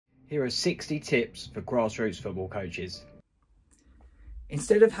Here are 60 tips for grassroots football coaches.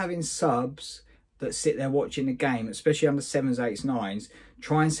 Instead of having subs that sit there watching the game, especially under 7s, 8s, 9s,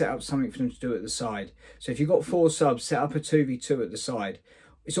 try and set up something for them to do at the side. So if you've got 4 subs, set up a 2v2 at the side.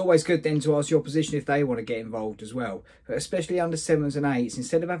 It's always good then to ask your opposition if they want to get involved as well. But especially under 7s and 8s,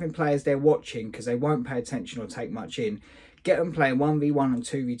 instead of having players there watching because they won't pay attention or take much in, get them playing 1v1 and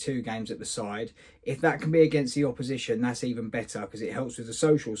 2v2 games at the side. If that can be against the opposition, that's even better because it helps with the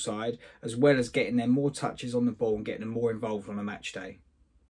social side as well as getting them more touches on the ball and getting them more involved on a match day.